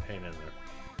 All right, hang in there.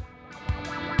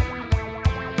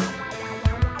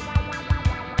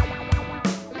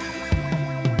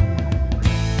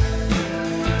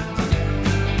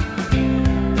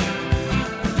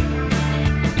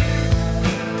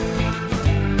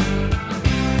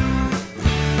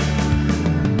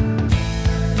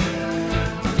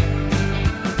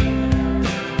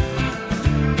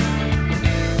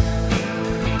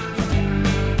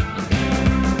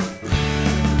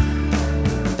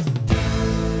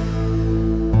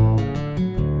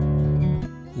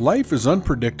 Life is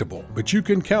unpredictable, but you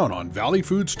can count on Valley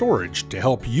Food Storage to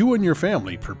help you and your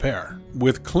family prepare.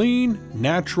 With clean,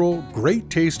 natural,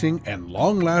 great-tasting, and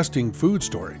long-lasting food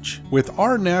storage, with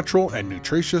our natural and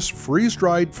nutritious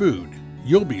freeze-dried food,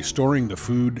 you'll be storing the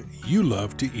food you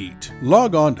love to eat.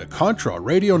 Log on to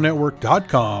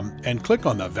ContraRadioNetwork.com and click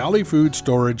on the Valley Food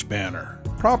Storage banner.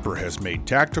 Proper has made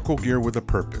tactical gear with a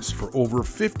purpose for over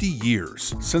 50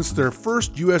 years, since their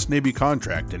first U.S. Navy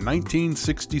contract in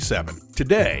 1967.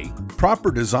 Today, Proper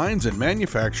designs and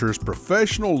manufactures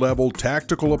professional-level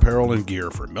tactical apparel and gear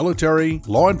for military,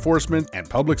 law enforcement, and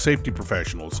public safety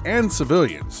professionals and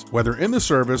civilians, whether in the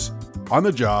service, on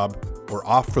the job, or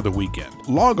off for the weekend.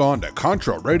 Log on to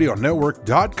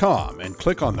ContraRadioNetwork.com and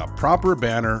click on the Proper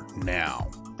banner now.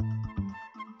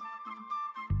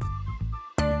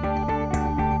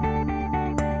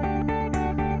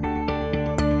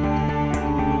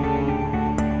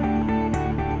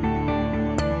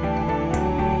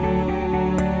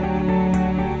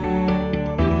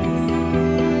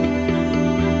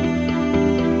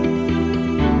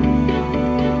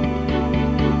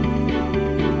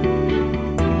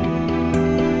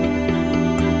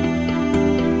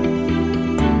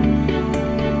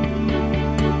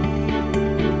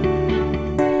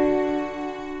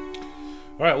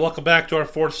 Welcome back to our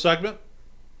fourth segment.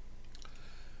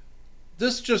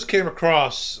 This just came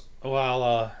across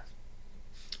while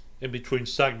in between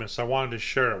segments. I wanted to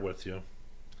share it with you.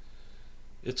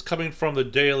 It's coming from the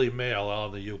Daily Mail out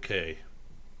of the UK.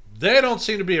 They don't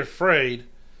seem to be afraid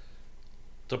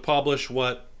to publish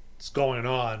what's going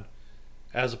on,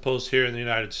 as opposed to here in the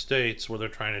United States where they're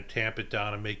trying to tamp it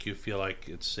down and make you feel like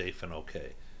it's safe and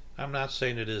okay. I'm not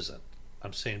saying it isn't.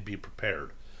 I'm saying be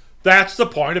prepared. That's the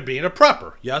point of being a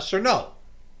prepper. Yes or no?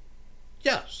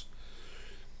 Yes.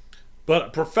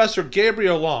 But Professor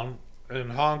Gabriel Long in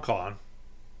Hong Kong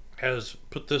has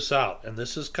put this out, and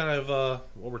this is kind of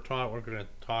what we're going to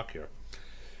talk here.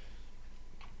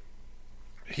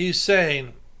 He's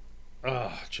saying,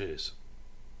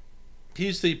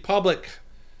 he's the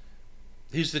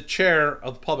chair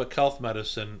of public health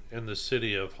medicine in the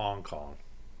city of Hong Kong.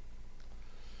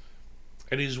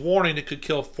 And he's warning it could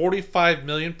kill 45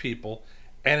 million people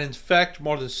and infect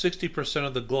more than 60%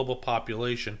 of the global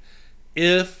population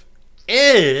if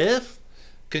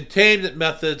containment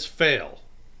methods fail.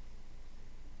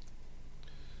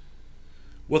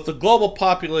 With the global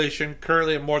population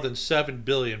currently at more than 7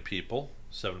 billion people,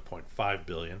 7.5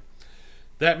 billion,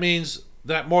 that means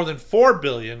that more than 4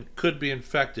 billion could be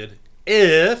infected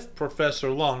if Professor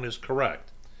Long is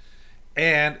correct.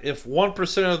 And if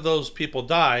 1% of those people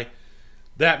die,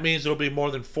 that means there will be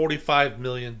more than 45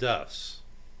 million deaths.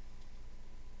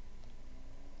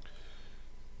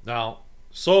 Now,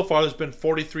 so far there's been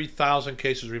 43,000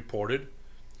 cases reported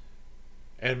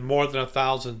and more than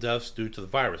 1,000 deaths due to the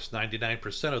virus.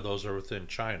 99% of those are within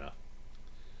China.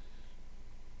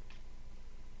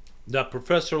 Now,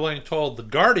 Professor Lang told The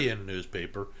Guardian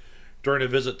newspaper during a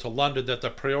visit to London that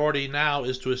the priority now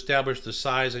is to establish the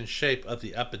size and shape of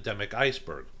the epidemic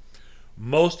iceberg.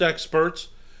 Most experts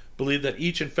believe that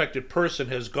each infected person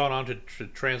has gone on to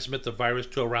transmit the virus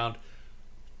to around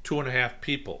 2.5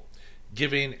 people,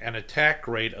 giving an attack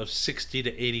rate of 60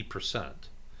 to 80%.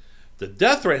 The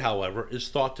death rate, however, is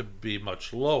thought to be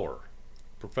much lower.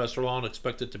 Professor Long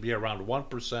expects it to be around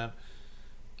 1%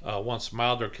 once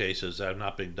milder cases that have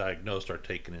not been diagnosed are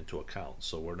taken into account.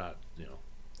 So we're not,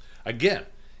 Again,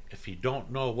 if you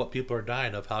don't know what people are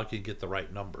dying of, how can you get the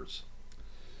right numbers?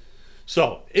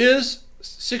 So, is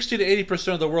 60 to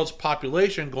 80% of the world's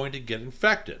population going to get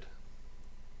infected?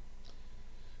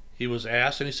 He was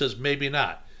asked, and he says, maybe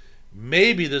not.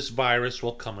 Maybe this virus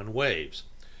will come in waves.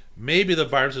 Maybe the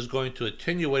virus is going to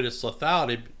attenuate its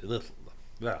lethality,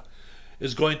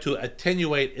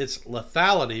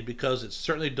 because it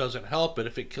certainly doesn't help it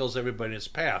if it kills everybody in its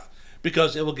path,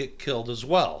 because it will get killed as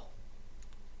well.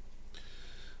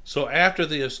 So after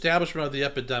the establishment of the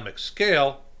epidemic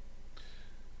scale,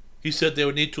 he said they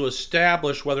would need to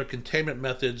establish whether containment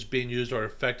methods being used are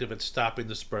effective at stopping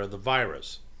the spread of the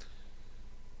virus.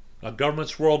 Now,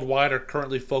 governments worldwide are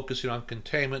currently focusing on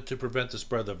containment to prevent the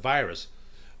spread of the virus.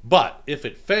 But if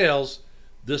it fails,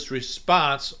 this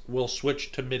response will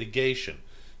switch to mitigation.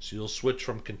 So you'll switch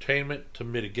from containment to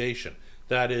mitigation.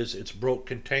 That is, it's broke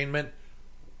containment.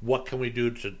 What can we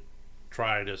do to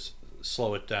try to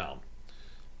slow it down?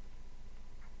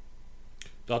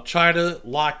 Now, China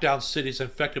locked down cities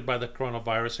infected by the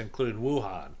coronavirus, including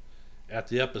Wuhan, at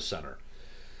the epicenter.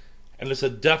 And it's a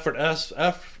desperate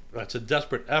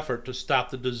effort to stop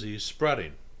the disease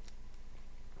spreading.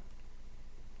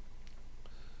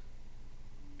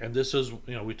 And this is,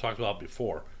 we talked about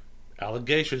before,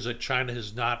 allegations that China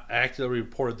has not accurately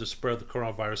reported the spread of the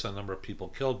coronavirus and the number of people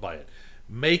killed by it,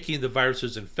 making the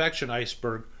virus's infection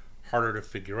iceberg harder to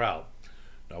figure out.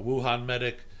 Now, Wuhan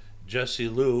medic Jesse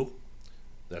Liu,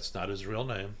 that's not his real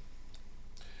name,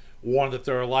 warned that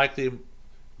there are likely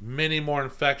many more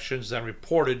infections than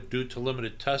reported due to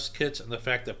limited test kits and the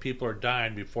fact that people are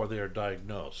dying before they are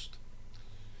diagnosed.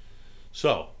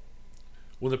 So,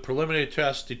 when the preliminary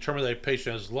tests determine that a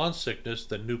patient has lung sickness,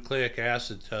 the nucleic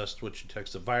acid test, which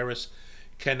detects the virus,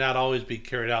 cannot always be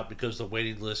carried out because the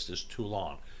waiting list is too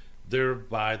long.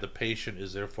 Thereby, the patient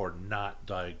is therefore not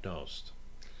diagnosed.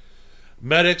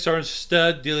 Medics are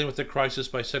instead dealing with the crisis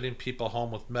by sending people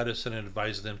home with medicine and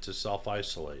advising them to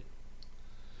self-isolate.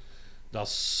 Now,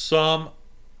 some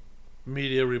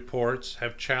media reports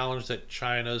have challenged that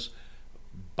China's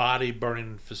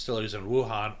body-burning facilities in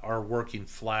Wuhan are working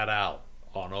flat out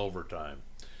on overtime,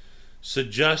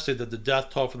 suggesting that the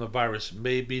death toll from the virus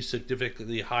may be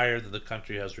significantly higher than the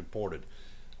country has reported.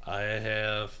 I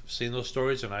have seen those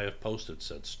stories and I have posted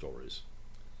said stories.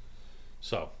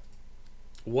 So,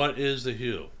 what is the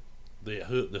WHO? The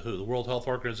WHO, the World Health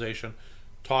Organization,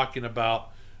 talking about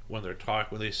when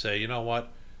they say, you know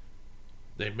what,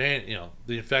 the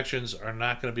infections are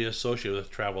not going to be associated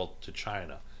with travel to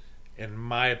China. In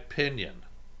my opinion,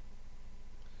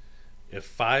 if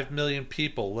 5 million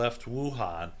people left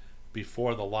Wuhan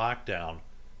before the lockdown,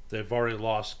 they've already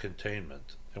lost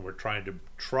containment, and we're trying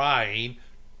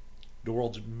the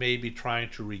world's maybe trying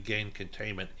to regain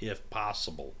containment if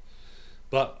possible.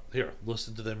 But here,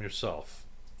 listen to them yourself.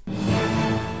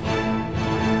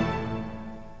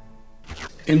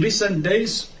 In recent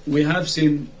days, we have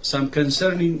seen some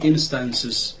concerning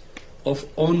instances of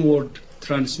onward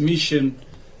transmission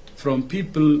from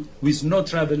people with no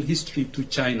travel history to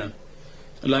China,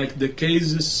 like the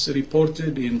cases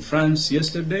reported in France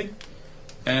yesterday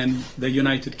and the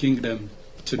United Kingdom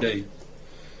today.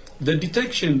 The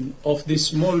detection of this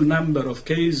small number of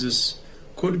cases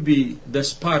could be the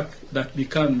spark that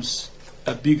becomes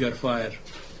a bigger fire.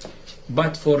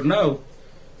 But for now,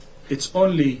 it's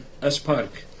only a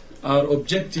spark. Our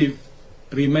objective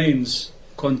remains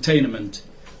containment.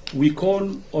 We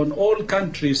call on all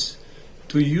countries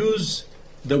to use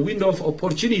the window of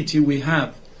opportunity we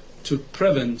have to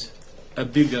prevent a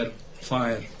bigger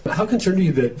fire. How concerned are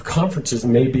you that conferences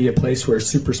may be a place where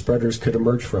super spreaders could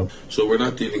emerge from? So we're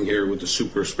not dealing here with the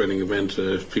super spreading event,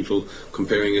 people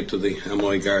comparing it to the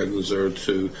Amoy Gardens or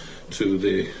to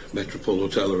the Metropole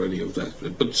Hotel or any of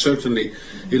that. But certainly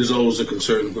it is always a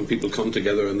concern when people come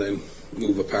together and then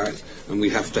move apart, and we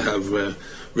have to have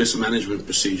risk management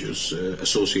procedures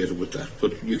associated with that.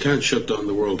 But you can't shut down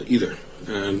the world either.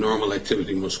 Normal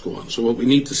activity must go on. So what we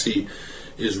need to see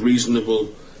is reasonable,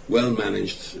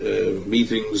 well-managed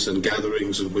meetings and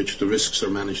gatherings in which the risks are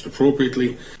managed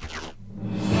appropriately.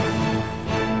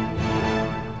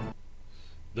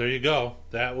 There you go.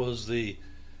 That was the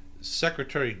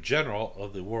Secretary General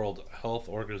of the World Health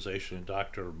Organization,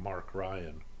 Dr. Mark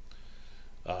Ryan.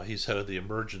 He's head of the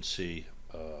emergency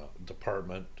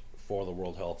department for the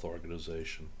World Health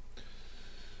Organization.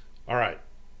 All right,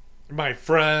 my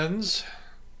friends,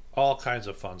 all kinds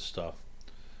of fun stuff.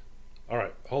 All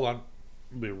right, hold on.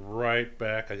 I'll be right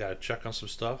back. I got to check on some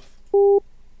stuff. All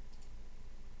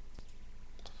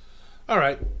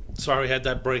right. Sorry, I had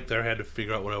that break there. I had to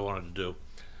figure out what I wanted to do.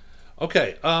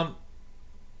 Okay. From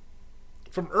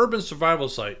Urban Survival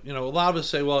Site, a lot of us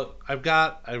say, well, I've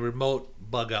got a remote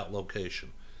bug out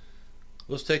location.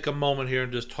 Let's take a moment here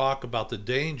and just talk about the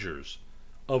dangers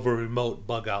of a remote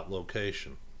bug out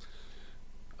location.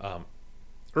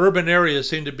 Urban areas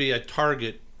seem to be a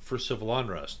target for civil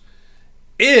unrest.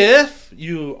 If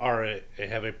you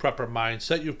have a prepper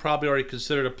mindset, you've probably already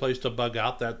considered a place to bug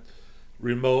out that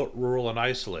remote, rural, and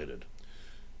isolated.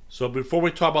 So before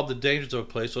we talk about the dangers of a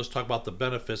place, let's talk about the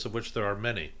benefits, of which there are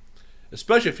many.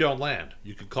 Especially if you own land.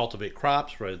 You can cultivate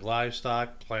crops, raise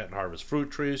livestock, plant and harvest fruit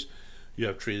trees. You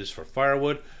have trees for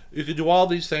firewood. You can do all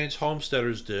these things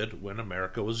homesteaders did when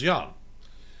America was young.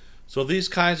 So these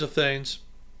kinds of things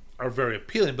are very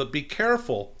appealing, but be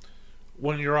careful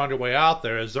when you're on your way out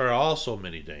there, as there are also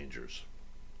many dangers.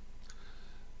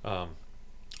 One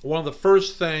of the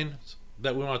first things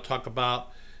that we want to talk about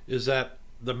is that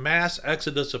the mass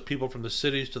exodus of people from the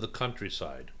cities to the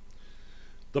countryside.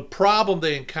 The problem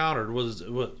they encountered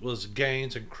was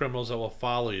gangs and criminals that will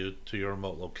follow you to your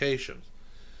remote locations.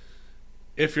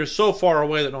 If you're so far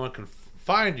away that no one can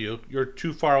find you, you're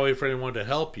too far away for anyone to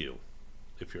help you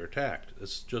if you're attacked.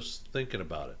 It's just thinking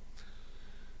about it.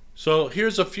 So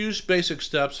here's a few basic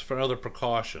steps for other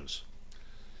precautions.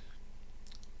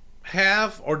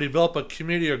 Have or develop a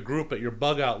community or group at your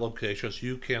bug out location so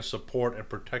you can support and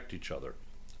protect each other.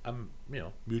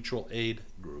 Mutual aid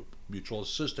group, mutual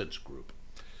assistance group.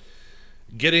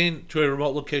 Getting to a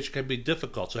remote location can be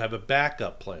difficult, so have a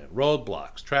backup plan.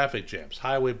 Roadblocks, traffic jams,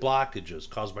 highway blockages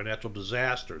caused by natural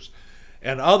disasters,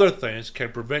 and other things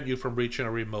can prevent you from reaching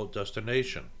a remote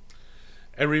destination.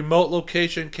 A remote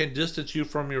location can distance you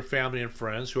from your family and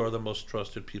friends, who are the most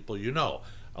trusted people you know,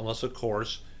 unless, of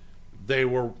course,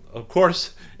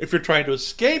 if you're trying to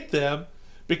escape them,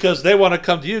 because they want to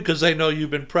come to you because they know you've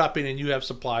been prepping and you have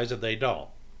supplies and they don't.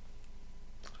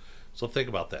 So think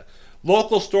about that.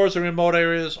 Local stores in remote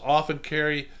areas often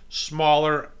carry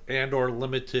smaller and or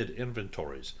limited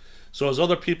inventories. So as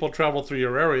other people travel through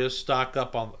your areas, stock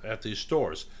up at these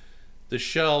stores. The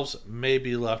shelves may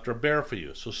be left or bare for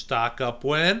you. So stock up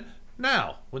when?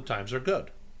 Now, when times are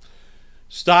good.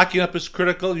 Stocking up is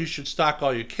critical. You should stock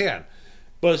all you can.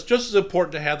 But it's just as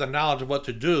important to have the knowledge of what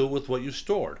to do with what you've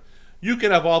stored. You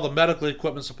can have all the medical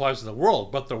equipment supplies in the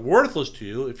world, but they're worthless to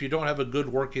you if you don't have a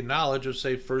good working knowledge of,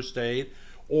 say, first aid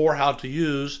or how to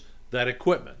use that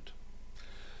equipment.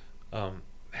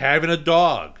 Having a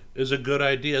dog is a good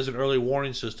idea as an early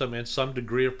warning system and some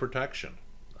degree of protection.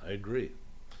 I agree.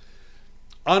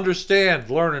 Understand,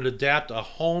 learn, and adapt a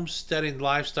homesteading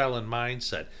lifestyle and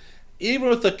mindset. Even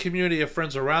with a community of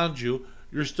friends around you,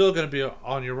 you're still going to be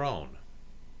on your own.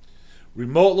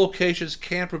 Remote locations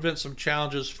can present some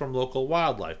challenges from local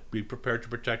wildlife. Be prepared to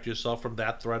protect yourself from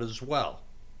that threat as well.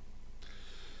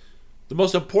 The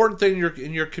most important thing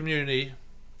in your community,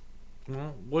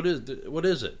 well, what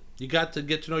is it? You got to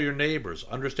get to know your neighbors,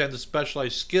 understand the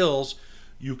specialized skills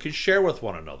you can share with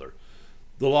one another.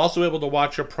 They'll also be able to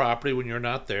watch your property when you're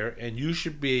not there, and you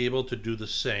should be able to do the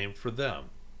same for them.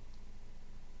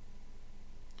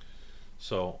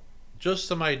 So, just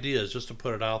some ideas, just to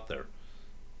put it out there.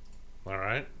 All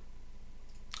right.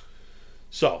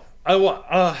 So,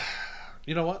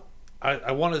 you know what?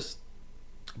 I want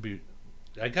to be.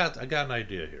 I got an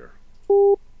idea here.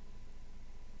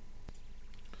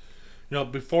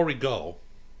 Before we go,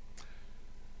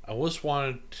 I just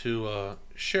wanted to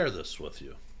share this with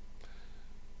you.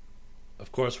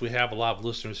 Of course, we have a lot of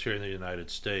listeners here in the United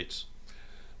States,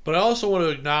 but I also want to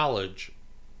acknowledge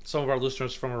some of our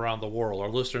listeners from around the world. Our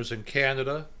listeners in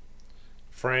Canada,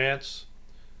 France,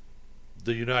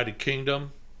 the United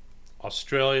Kingdom,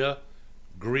 Australia,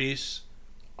 Greece,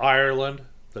 Ireland,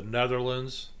 the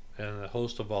Netherlands, and a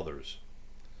host of others.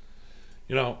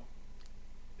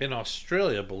 In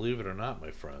Australia, believe it or not,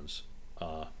 my friends,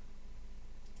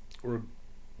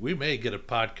 we may get a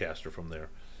podcaster from there.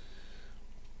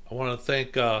 I want to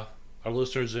thank our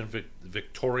listeners in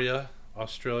Victoria,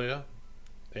 Australia,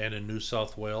 and in New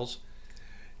South Wales.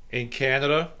 In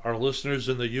Canada, our listeners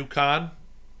in the Yukon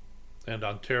and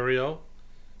Ontario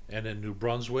and in New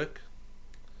Brunswick.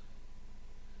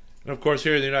 And of course,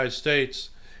 here in the United States,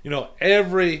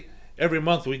 every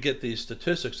month we get these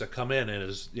statistics that come in, and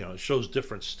it shows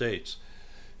different states.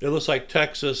 It looks like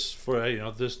Texas for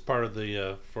this part of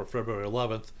the for February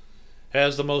 11th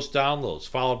has the most downloads,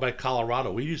 followed by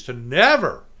Colorado. We used to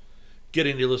never get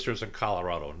any listeners in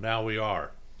Colorado. Now we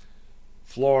are.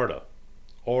 Florida,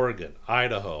 Oregon,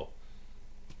 Idaho.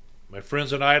 My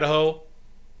friends in Idaho,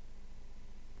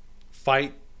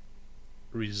 fight,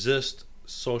 resist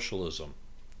socialism.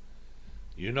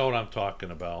 You know what I'm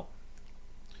talking about.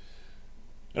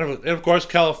 And of course,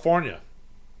 California.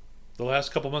 The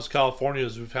last couple months, California,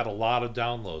 we've had a lot of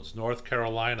downloads. North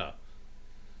Carolina.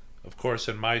 Of course,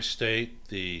 in my state,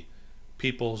 the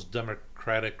People's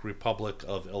Democratic Republic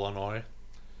of Illinois.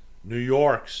 New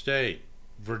York State.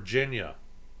 Virginia.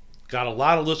 Got a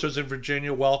lot of listeners in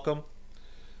Virginia. Welcome.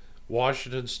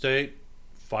 Washington State.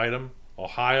 Fight 'em.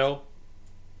 Ohio.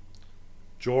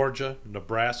 Georgia.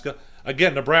 Nebraska.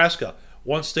 Again, Nebraska.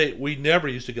 One state we never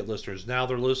used to get listeners. Now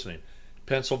they're listening.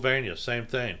 Pennsylvania, same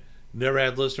thing. Never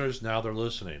had listeners. Now they're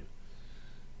listening.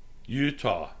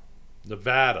 Utah,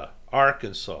 Nevada,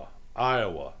 Arkansas,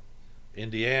 Iowa,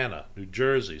 Indiana, New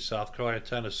Jersey, South Carolina,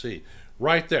 Tennessee.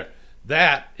 Right there.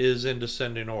 That is in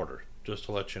descending order, just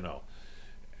to let you know.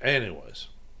 Anyways,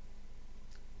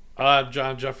 I'm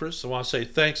John Jeffers. I want to say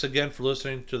thanks again for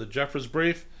listening to the Jeffers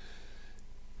Brief.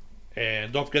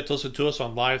 And don't forget to listen to us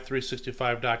on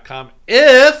live365.com.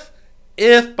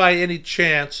 If by any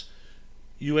chance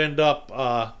you end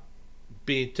up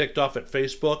being ticked off at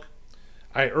Facebook,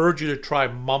 I urge you to try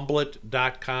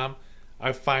mumblet.com.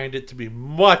 I find it to be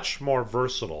much more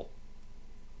versatile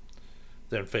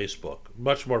than Facebook.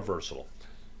 Much more versatile.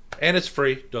 And it's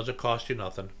free. Doesn't cost you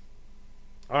nothing.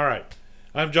 All right.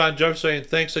 I'm John Jeffers saying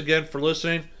thanks again for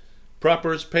listening.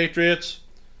 Preppers, Patriots,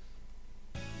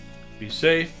 be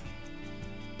safe.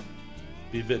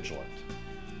 Be vigilant.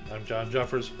 I'm John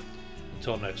Jeffers.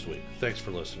 Until next week. Thanks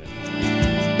for listening.